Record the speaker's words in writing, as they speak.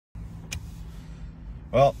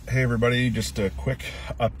Well, hey everybody, just a quick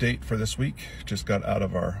update for this week. Just got out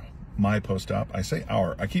of my post-op. I say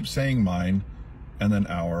our, I keep saying mine, and then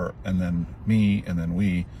our, and then me, and then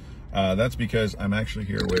we. That's because I'm actually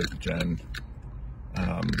here with Jen,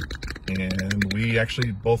 and we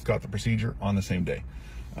actually both got the procedure on the same day.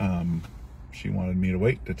 She wanted me to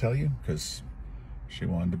wait to tell you because she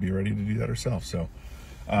wanted to be ready to do that herself. So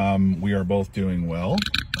we are both doing well.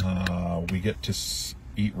 We get to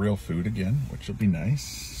eat real food again, which will be nice.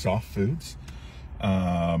 Soft foods.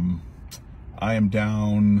 I am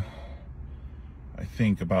down, I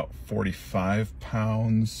think, about 45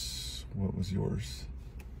 pounds. What was yours?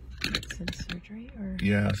 Since surgery, or?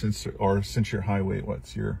 Yeah, since your high weight.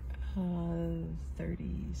 What's your? 30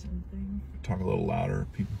 something. Talk a little louder,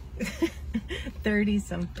 people. 30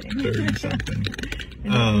 something. 30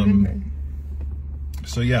 something.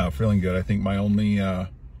 So yeah, feeling good. I think my only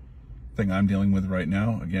thing I'm dealing with right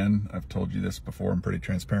now, again, I've told you this before, I'm pretty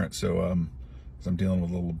transparent, so I'm dealing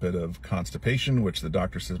with a little bit of constipation, which the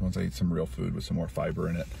doctor says once I eat some real food with some more fiber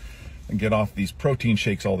in it and get off these protein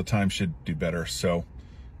shakes all the time should do better. So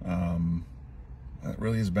that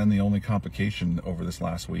really has been the only complication over this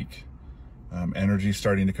last week. Energy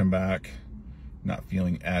starting to come back, not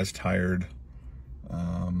feeling as tired.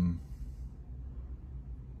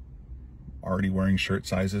 Already wearing shirt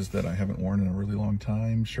sizes that I haven't worn in a really long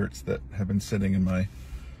time, shirts that have been sitting in my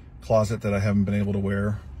closet that I haven't been able to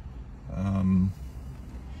wear.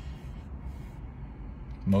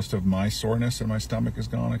 Most of my soreness in my stomach is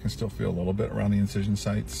gone. I can still feel a little bit around the incision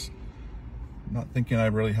sites. I'm not thinking I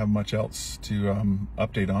really have much else to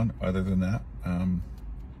update on other than that.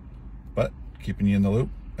 But keeping you in the loop,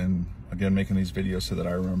 and again, making these videos so that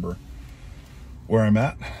I remember where I'm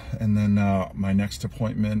at. And then our next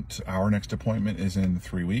appointment is in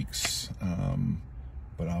 3 weeks.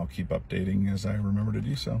 But I'll keep updating as I remember to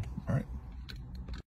do so. All right.